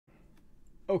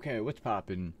Okay, what's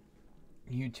poppin'?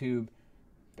 YouTube,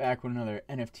 back with another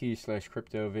NFT slash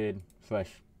crypto vid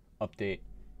slash update.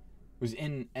 Was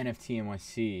in NFT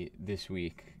NYC this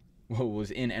week. Well,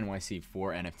 was in NYC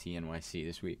for NFT NYC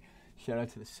this week. Shout out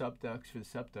to the Subducks for the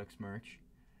Subducks merch.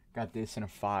 Got this in a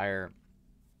fire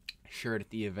shirt at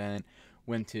the event.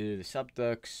 Went to the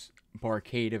Subducks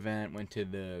Barcade event. Went to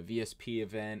the VSP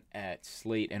event at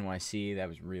Slate NYC. That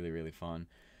was really, really fun.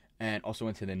 And also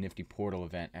went to the Nifty Portal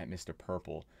event at Mr.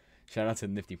 Purple. Shout out to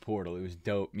the Nifty Portal. It was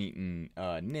dope meeting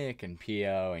Nick and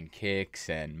Pio and Kix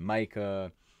and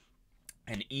Micah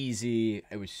and Easy.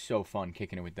 It was so fun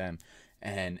kicking it with them.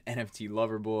 And NFT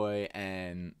Loverboy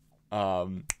and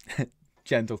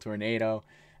Gentle Tornado.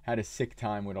 Had a sick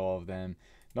time with all of them.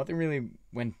 Nothing really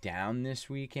went down this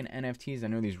week in NFTs. I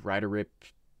know these Ryder Rip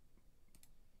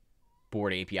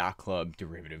Bored Ape Yacht Club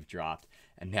derivative dropped.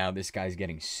 And now this guy's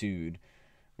getting sued,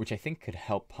 which I think could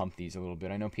help pump these a little bit.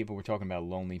 I know people were talking about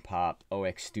Lonely Pop,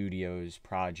 OX Studios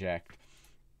project.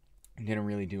 Didn't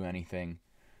really do anything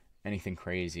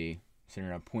crazy. Sitting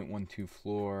around 0.12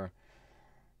 floor.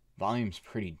 Volume's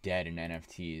pretty dead in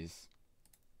NFTs.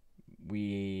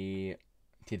 We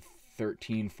did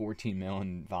 13, 14 mil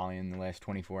in volume in the last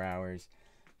 24 hours.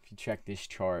 If you check this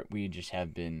chart, we just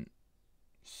have been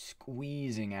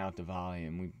squeezing out the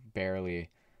volume. We barely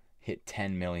hit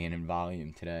 10 million in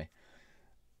volume today.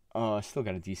 Still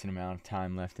got a decent amount of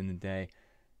time left in the day.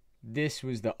 This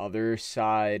was the other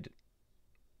side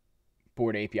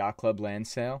Bored Ape Yacht Club land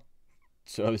sale.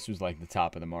 So this was like the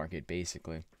top of the market,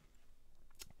 basically.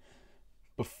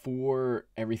 Before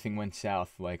everything went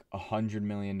south, like $100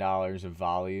 million of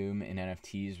volume in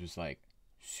NFTs was like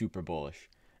super bullish.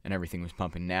 And everything was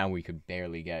pumping. Now we could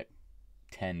barely get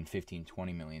 10, 15,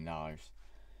 $20 million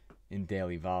in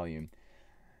daily volume.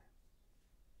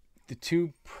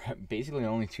 Basically the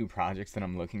only two projects that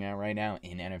I'm looking at right now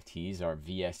in NFTs are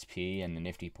VSP and the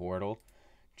Nifty Portal.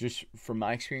 Just from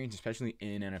my experience, especially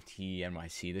in NFT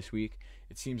NYC this week,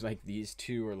 it seems like these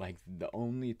two are like the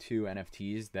only two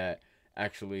NFTs that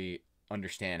actually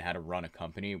understand how to run a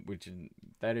company,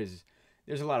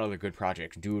 there's a lot of other good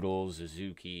projects, Doodles,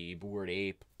 Azuki, Bored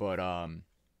Ape, but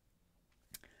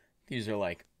these are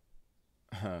like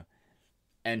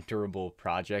enterable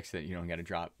projects that you don't got to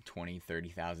drop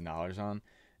 $20,000-$30,000 on.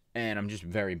 And I'm just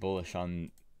very bullish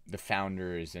on the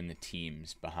founders and the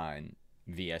teams behind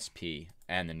VSP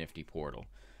and the Nifty Portal.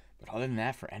 But other than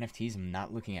that, for NFTs, I'm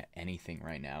not looking at anything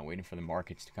right now, waiting for the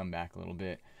markets to come back a little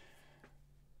bit.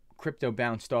 Crypto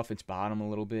bounced off its bottom a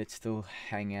little bit, still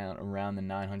hang out around the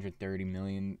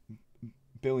 $930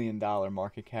 billion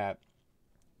market cap,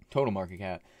 total market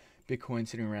cap. Bitcoin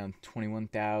sitting around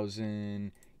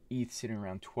 21,000, ETH sitting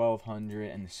around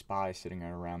 1,200, and the SPY sitting at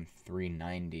around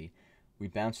 390. We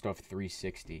bounced off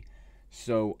 360.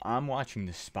 So I'm watching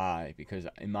the SPY because,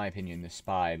 in my opinion, the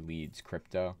SPY leads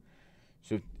crypto.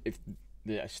 So if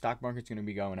the stock market's going to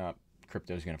be going up,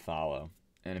 crypto's going to follow.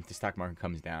 And if the stock market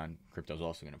comes down, crypto's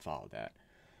also going to follow that,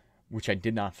 which I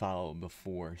did not follow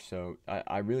before. So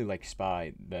I really like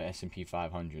SPY, the S&P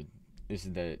 500. This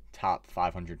is the top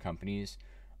 500 companies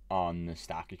on the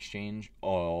stock exchange,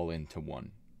 all into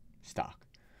one stock.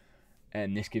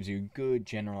 And this gives you a good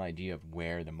general idea of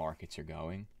where the markets are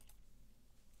going.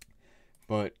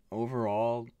 But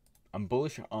overall, I'm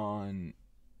bullish on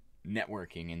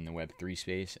networking in the Web3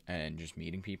 space and just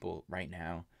meeting people right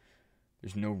now.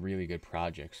 There's no really good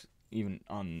projects. Even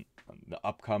on the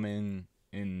upcoming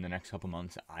in the next couple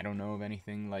months, I don't know of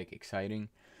anything like exciting.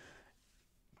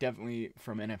 Definitely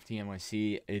from NFT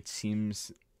NYC, it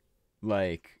seems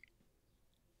like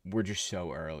we're just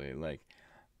so early. Like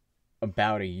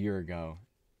about a year ago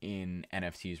in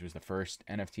NFTs was the first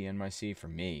NFT NYC for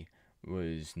me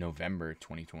was November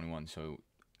 2021. So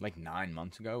like 9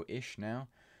 months ago ish now.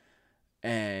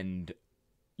 And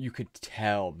you could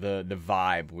tell the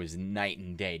vibe was night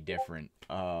and day different.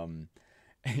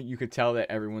 You could tell that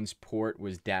everyone's port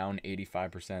was down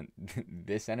 85%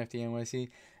 this NFT NYC,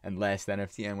 and last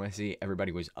NFT NYC,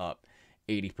 everybody was up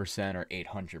 80% or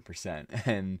 800%.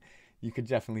 And you could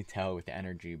definitely tell with the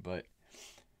energy, but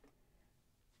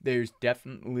there's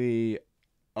definitely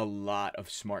a lot of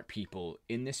smart people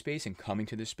in this space and coming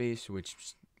to this space, which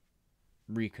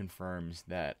reconfirms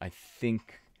that I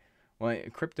think, well,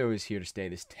 crypto is here to stay.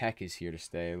 This tech is here to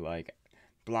stay. Like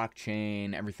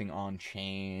blockchain, everything on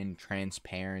chain,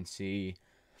 transparency.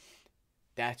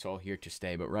 That's all here to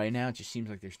stay. But right now, it just seems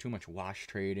like there's too much wash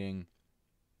trading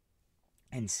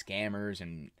and scammers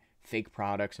and fake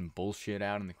products and bullshit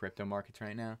out in the crypto markets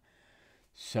right now.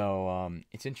 So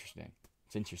it's interesting.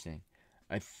 It's interesting.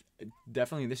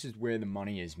 Definitely this is where the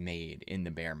money is made in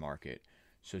the bear market.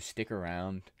 So stick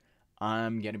around.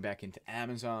 I'm getting back into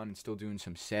Amazon and still doing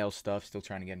some sales stuff. Still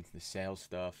trying to get into the sales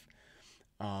stuff.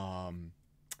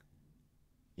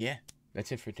 Yeah,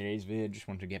 that's it for today's vid. Just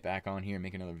wanted to get back on here and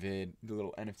make another vid. Do a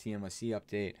little NFT MLC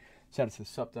update. Shout out to the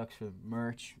Subducks for the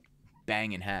merch.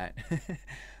 Banging hat.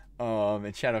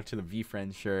 And shout out to the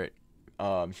V-Friends shirt.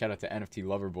 Shout out to NFT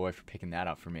Loverboy for picking that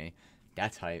up for me.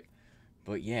 That's hype.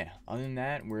 But yeah, other than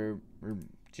that, we're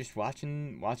just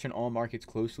watching all markets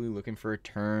closely, looking for a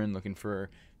turn, looking for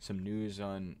some news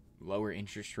on lower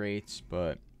interest rates.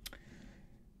 But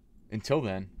until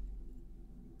then,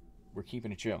 we're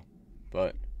keeping it chill.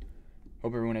 But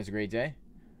hope everyone has a great day.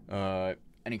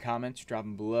 Any comments, drop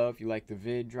them below. If you like the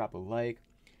vid, drop a like.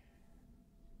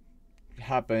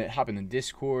 Hop in the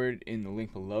Discord in the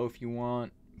link below if you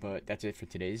want. But that's it for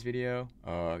today's video.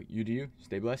 You do you.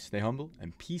 Stay blessed, stay humble,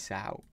 and peace out.